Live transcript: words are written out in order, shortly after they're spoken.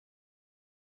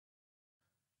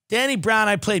Danny Brown,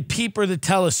 I played Peeper the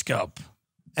Telescope.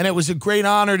 And it was a great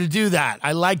honor to do that.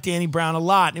 I liked Danny Brown a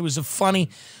lot. It was a funny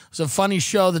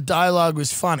show. The dialogue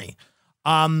was funny.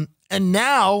 And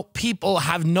now people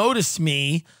have noticed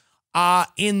me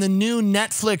in the new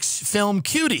Netflix film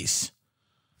Cuties.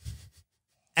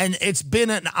 And it's been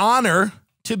an honor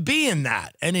to be in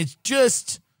that. And it's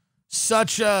just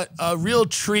such a real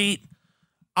treat.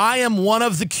 I am one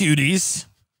of the cuties,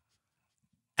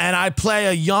 and I play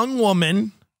a young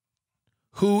woman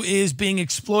who is being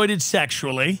exploited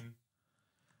sexually.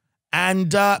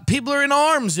 And people are in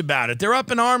arms about it. They're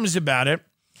up in arms about it.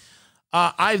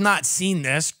 I've not seen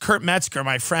this. Kurt Metzger,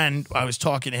 my friend, I was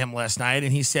talking to him last night,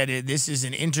 and he said this is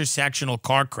an intersectional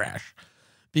car crash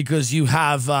because you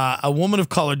have a woman of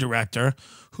color director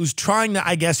who's trying to,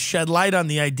 I guess, shed light on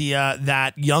the idea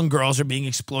that young girls are being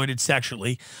exploited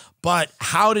sexually. But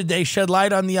how did they shed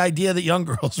light on the idea that young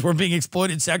girls were being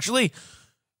exploited sexually?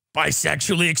 By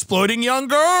sexually exploiting young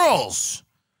girls.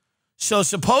 So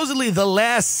supposedly the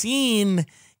last scene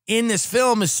in this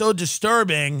film is so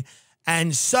disturbing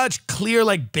and such clear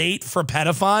like bait for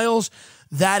pedophiles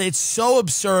that it's so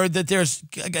absurd that there's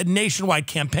nationwide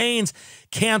campaigns,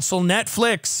 cancel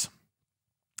Netflix.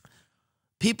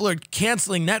 People are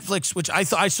canceling Netflix, which I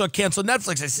thought I saw cancel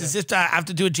Netflix. I said, I have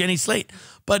to do a Jenny Slate.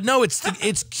 But no, it's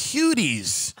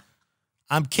Cuties.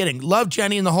 I'm kidding. Love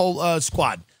Jenny and the whole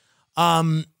squad.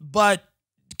 But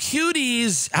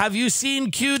Cuties, have you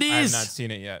seen Cuties? I have not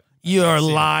seen it yet. You're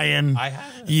lying. I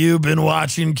haven't. You've been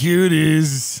watching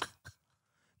Cuties.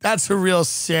 That's a real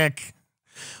sick.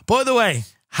 By the way,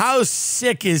 how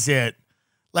sick is it?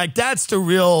 Like, that's the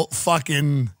real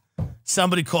fucking,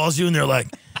 somebody calls you and they're like,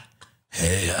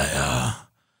 hey,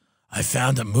 I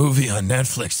found a movie on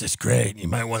Netflix that's great. You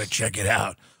might want to check it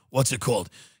out. What's it called?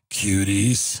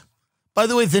 Cuties. By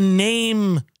the way, the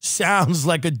name sounds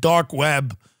like a dark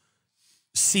web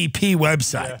CP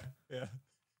website. Yeah.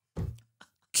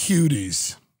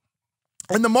 Cuties.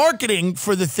 And the marketing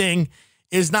for the thing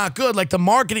is not good. Like, the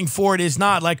marketing for it is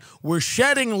not like, we're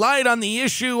shedding light on the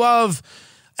issue of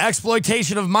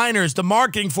exploitation of minors. The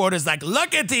marketing for it is like,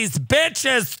 look at these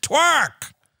bitches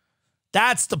twerk.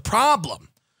 That's the problem.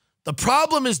 The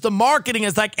problem is the marketing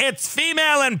is like, it's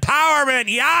female empowerment.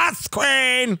 Yes,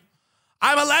 queen.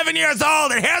 I'm 11 years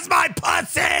old and here's my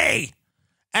pussy.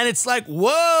 And it's like,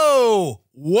 whoa,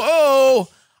 whoa.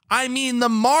 I mean, the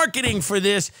marketing for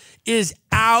this is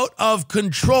out of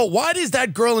control. Why does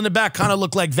that girl in the back kind of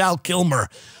look like Val Kilmer?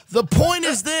 The point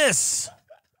is this.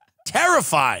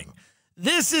 Terrifying.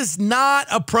 This is not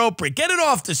appropriate. Get it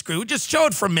off the screen. Just show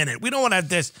it for a minute. We don't want to have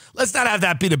this. Let's not have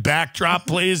that be the backdrop,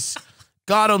 please.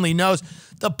 God only knows.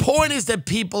 The point is that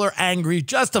people are angry,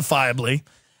 justifiably,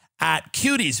 at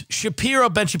Cuties.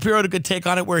 Ben Shapiro had a good take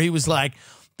on it where he was like,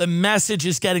 the message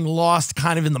is getting lost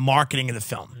kind of in the marketing of the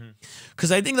film.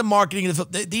 Because I think the marketing of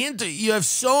the film, you have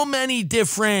so many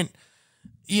different,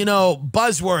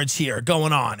 buzzwords here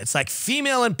going on. It's like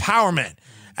female empowerment.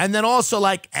 And then also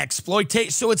like exploitation.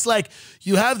 So it's like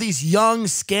you have these young,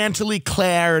 scantily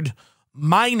clad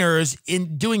minors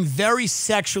doing very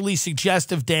sexually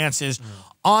suggestive dances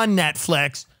on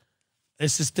Netflix. The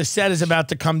set is about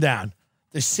to come down.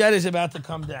 The set is about to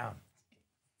come down.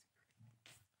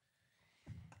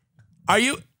 Are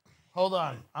you? Hold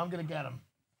on. I'm going to get him.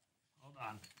 Hold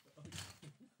on.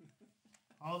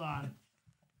 Hold on.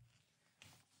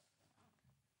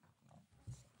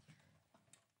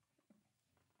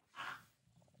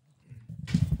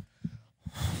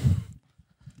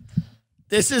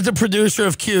 This is the producer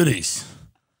of Cuties.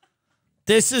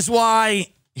 This is why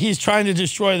he's trying to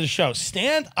destroy the show.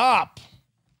 Stand up.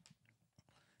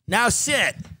 Now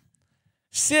sit.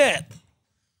 Sit.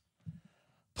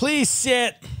 Please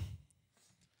sit.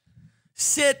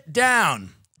 Sit down.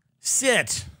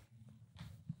 Sit.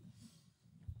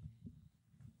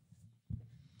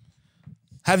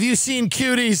 Have you seen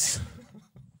Cuties?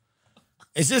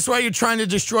 Is this why you're trying to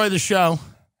destroy the show?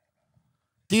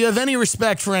 Do you have any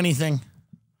respect for anything?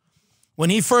 When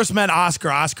he first met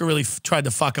Oscar, Oscar really tried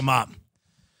to fuck him up.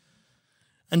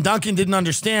 And Duncan didn't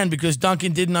understand because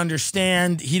Duncan didn't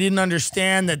understand. He didn't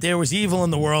understand that there was evil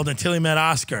in the world until he met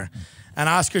Oscar. And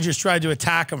Oscar just tried to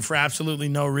attack him for absolutely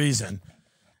no reason.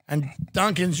 And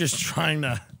Duncan's just trying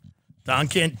to...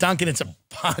 Duncan, it's a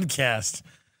podcast.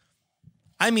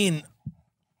 I mean,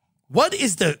 what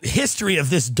is the history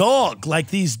of this dog? Like,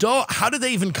 these dogs, how did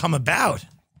they even come about?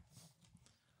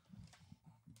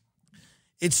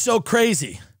 It's so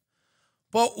crazy.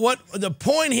 But what the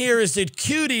point here is that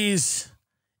Cuties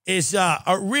is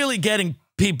are really getting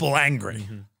people angry.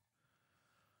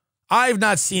 I've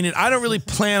not seen it. I don't really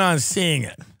plan on seeing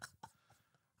it.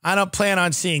 I don't plan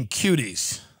on seeing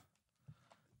Cuties.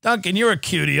 Duncan, you're a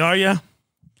cutie, are you?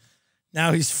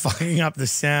 Now he's fucking up the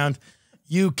sound.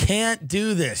 You can't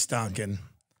do this, Duncan.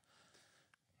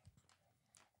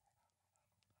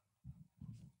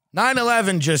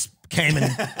 9/11 just came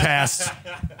and passed.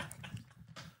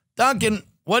 Duncan,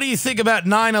 what do you think about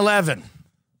 9/11?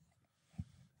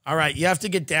 All right, you have to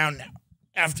get down now.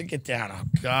 You have to get down. Oh,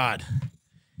 God.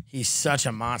 He's such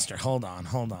a monster. Hold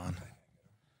on.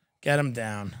 Get him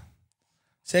down.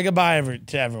 Say goodbye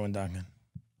to everyone, Duncan.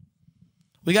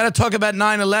 We got to talk about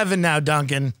 9/11 now,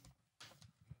 Duncan.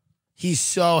 He's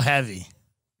so heavy.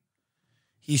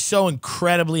 He's so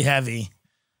incredibly heavy.